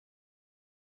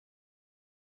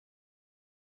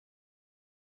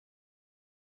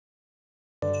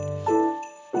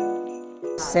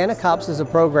Santa Cops is a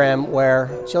program where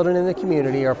children in the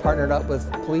community are partnered up with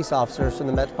police officers from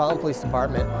the Metropolitan Police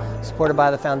Department, supported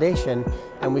by the foundation,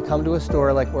 and we come to a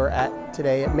store like we're at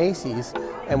today at Macy's,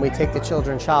 and we take the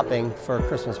children shopping for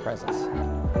Christmas presents.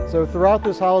 So throughout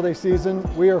this holiday season,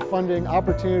 we are funding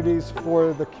opportunities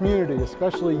for the community,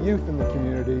 especially youth in the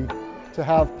community, to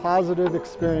have positive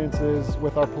experiences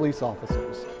with our police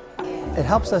officers. It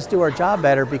helps us do our job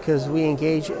better because we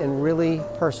engage in really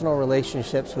personal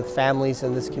relationships with families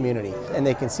in this community, and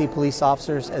they can see police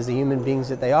officers as the human beings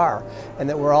that they are, and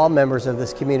that we're all members of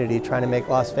this community trying to make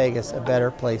Las Vegas a better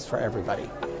place for everybody.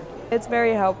 It's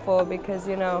very helpful because,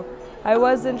 I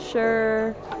wasn't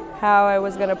sure how I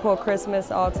was going to pull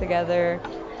Christmas all together,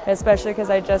 especially because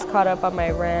I just caught up on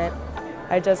my rent,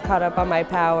 I just caught up on my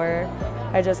power,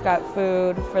 I just got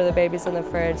food for the babies in the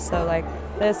fridge, so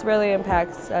this really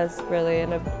impacts us really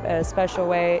in a special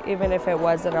way, even if it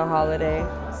wasn't a holiday,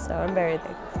 so I'm very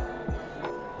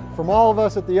thankful. From all of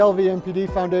us at the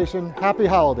LVMPD Foundation, happy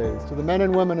holidays to the men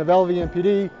and women of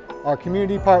LVMPD, our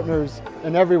community partners,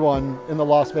 and everyone in the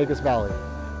Las Vegas Valley.